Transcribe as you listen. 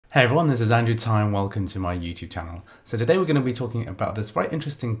Hey everyone, this is Andrew Ty and welcome to my YouTube channel. So today we're going to be talking about this very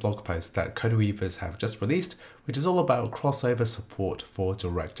interesting blog post that CodeWeavers have just released, which is all about CrossOver support for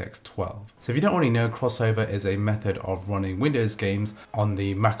DirectX 12. So if you don't already know, CrossOver is a method of running Windows games on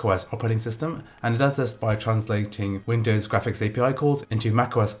the macOS operating system, and it does this by translating Windows graphics API calls into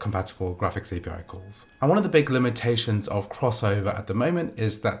macOS compatible graphics API calls. And one of the big limitations of CrossOver at the moment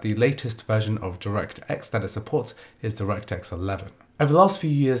is that the latest version of DirectX that it supports is DirectX 11. Over the last few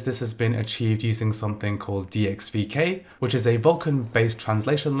years, this has been achieved using something called DXVK, which is a Vulkan-based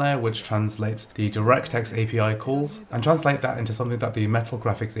translation layer which translates the DirectX API calls and translate that into something that the Metal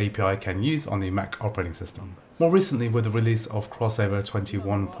Graphics API can use on the Mac operating system. More recently, with the release of CrossOver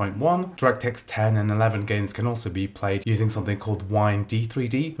 21.1, DirectX 10 and 11 games can also be played using something called Wine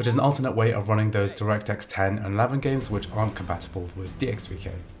D3D, which is an alternate way of running those DirectX 10 and 11 games which aren't compatible with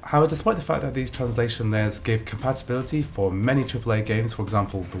DXVK. However, despite the fact that these translation layers give compatibility for many AAA games, for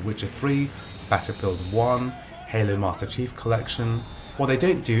example The Witcher 3, Battlefield 1, Halo Master Chief Collection, what they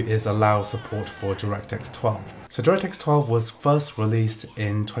don't do is allow support for DirectX 12. So DirectX 12 was first released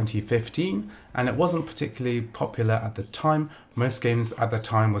in 2015 and it wasn't particularly popular at the time. Most games at the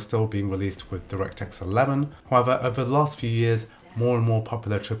time were still being released with DirectX 11. However, over the last few years, more and more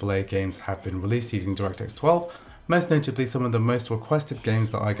popular AAA games have been released using DirectX 12. Most notably, some of the most requested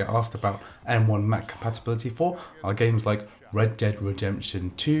games that I get asked about M1 Mac compatibility for are games like Red Dead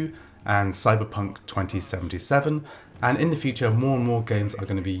Redemption 2 and Cyberpunk 2077, and in the future more and more games are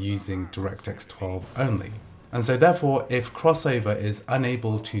going to be using DirectX 12 only. And so therefore, if CrossOver is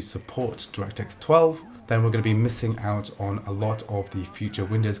unable to support DirectX 12, then we're going to be missing out on a lot of the future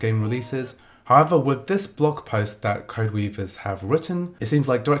Windows game releases. However, with this blog post that CodeWeavers have written, it seems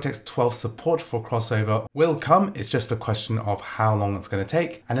like DirectX 12 support for CrossOver will come. It's just a question of how long it's going to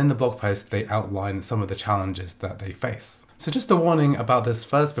take. And in the blog post, they outline some of the challenges that they face. So just a warning about this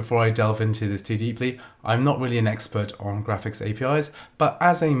first before I delve into this too deeply. I'm not really an expert on graphics APIs, but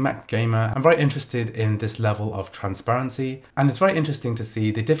as a Mac gamer, I'm very interested in this level of transparency, and it's very interesting to see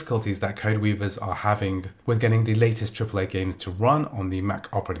the difficulties that CodeWeavers are having with getting the latest AAA games to run on the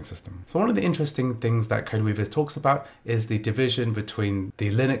Mac operating system. So one of the interesting things that CodeWeavers talks about is the division between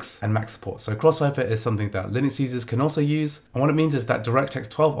the Linux and Mac support. So CrossOver is something that Linux users can also use, and what it means is that DirectX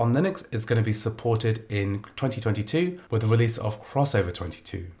 12 on Linux is going to be supported in 2022 with the release of CrossOver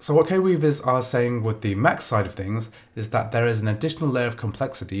 22. So what CodeWeavers are saying with the Mac side of things is that there is an additional layer of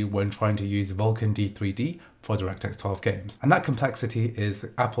complexity when trying to use Vulkan D3D for DirectX 12 games. And that complexity is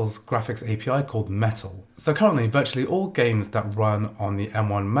Apple's graphics API called Metal. So currently, virtually all games that run on the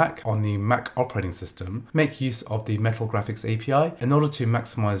M1 Mac on the Mac operating system make use of the Metal graphics API in order to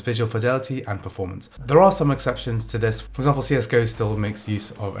maximize visual fidelity and performance. There are some exceptions to this. For example, CSGO still makes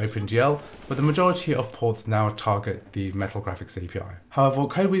use of OpenGL, but the majority of ports now target the Metal graphics API. However, what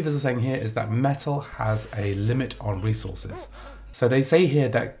CodeWeavers are saying here is that Metal has a limit on resources. So they say here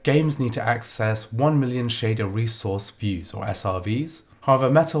that games need to access 1 million shader resource views, or SRVs. However,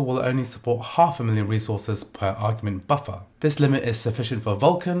 Metal will only support 500,000 resources per argument buffer. This limit is sufficient for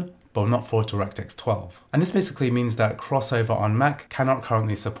Vulkan, but not for DirectX 12. And this basically means that CrossOver on Mac cannot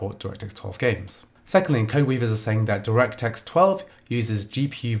currently support DirectX 12 games. Secondly, CodeWeavers are saying that DirectX 12 uses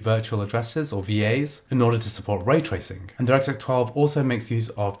GPU virtual addresses, or VAs, in order to support ray tracing. And DirectX 12 also makes use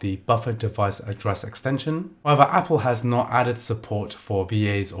of the buffer device address extension. However, Apple has not added support for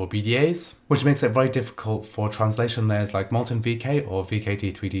VAs or BDAs, which makes it very difficult for translation layers like Molten VK or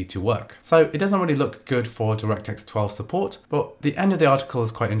VKD3D to work. So it doesn't really look good for DirectX 12 support, but the end of the article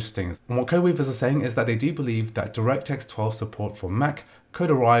is quite interesting. And what CodeWeavers are saying is that they do believe that DirectX 12 support for Mac could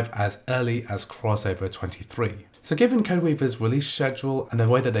arrive as early as CrossOver 23. So given CodeWeavers' release schedule and the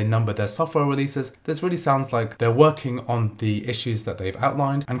way that they number their software releases, this really sounds like they're working on the issues that they've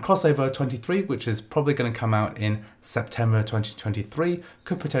outlined, and CrossOver 23, which is probably going to come out in September 2023,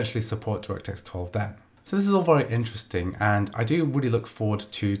 could potentially support DirectX 12 then. So this is all very interesting, and I do really look forward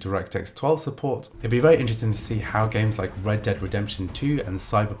to DirectX 12 support. It'd be very interesting to see how games like Red Dead Redemption 2 and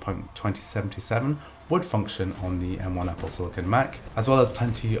Cyberpunk 2077 would function on the M1 Apple Silicon Mac, as well as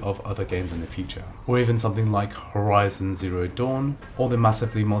plenty of other games in the future, or even something like Horizon Zero Dawn, or the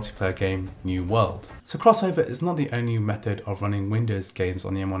massively multiplayer game New World. So CrossOver is not the only method of running Windows games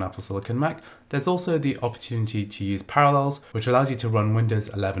on the M1 Apple Silicon Mac. There's also the opportunity to use Parallels, which allows you to run Windows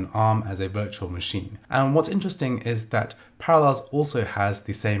 11 ARM as a virtual machine. And what's interesting is that Parallels also has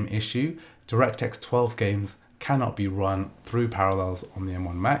the same issue. DirectX 12 games cannot be run through Parallels on the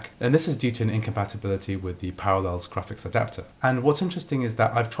M1 Mac, and this is due to an incompatibility with the Parallels graphics adapter. And what's interesting is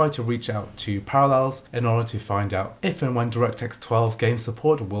that I've tried to reach out to Parallels in order to find out if and when DirectX 12 game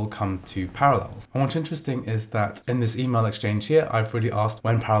support will come to Parallels. And what's interesting is that in this email exchange here, I've really asked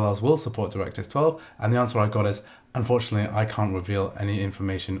when Parallels will support DirectX 12, and the answer I got is, unfortunately, I can't reveal any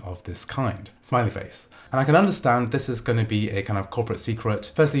information of this kind. Smiley face. And I can understand this is going to be a kind of corporate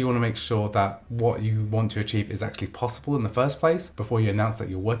secret. Firstly, you want to make sure that what you want to achieve is actually possible in the first place before you announce that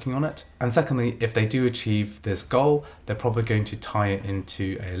you're working on it. And secondly, if they do achieve this goal, they're probably going to tie it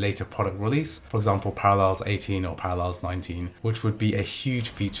into a later product release. For example, Parallels 18 or Parallels 19, which would be a huge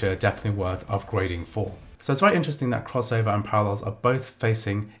feature definitely worth upgrading for. So it's very interesting that CrossOver and Parallels are both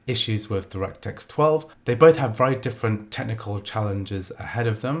facing issues with DirectX 12. They both have very different technical challenges ahead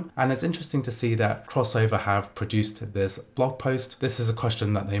of them. And it's interesting to see that CrossOver have produced this blog post. This is a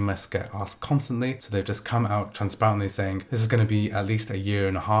question that they must get asked constantly. So they've just come out transparently saying, this is going to be at least a year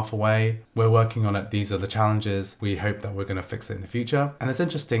and a half away. We're working on it. These are the challenges. We hope that we're going to fix it in the future. And it's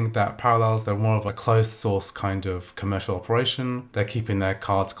interesting that Parallels, they're more of a closed source kind of commercial operation. They're keeping their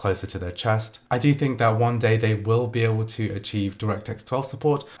cards closer to their chest. I do think that one day they will be able to achieve DirectX 12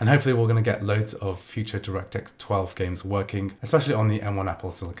 support, and hopefully we're going to get loads of future DirectX 12 games working, especially on the M1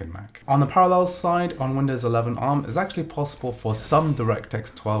 Apple Silicon Mac. On the Parallels side, on Windows 11 ARM, it's actually possible for some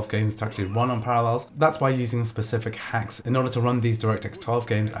DirectX 12 games to actually run on Parallels. That's by using specific hacks in order to run these DirectX 12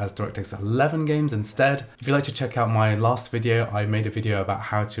 games as DirectX 11 games instead. If you'd like to check out my last video, I made a video about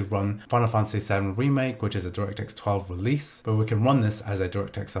how to run Final Fantasy VII Remake, which is a DirectX 12 release, but we can run this as a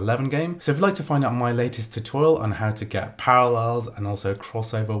DirectX 11 game. So if you'd like to find out my latest tutorial on how to get Parallels and also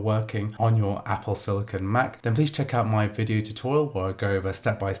CrossOver working on your Apple Silicon Mac, then please check out my video tutorial where I go over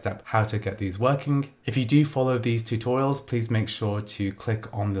step by step how to get these working. If you do follow these tutorials, please make sure to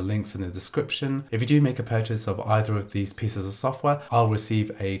click on the links in the description. If you do make a purchase of either of these pieces of software, I'll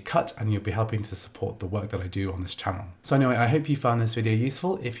receive a cut and you'll be helping to support the work that I do on this channel. So anyway, I hope you found this video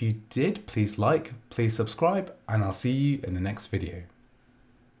useful. If you did, please like, please subscribe, and I'll see you in the next video.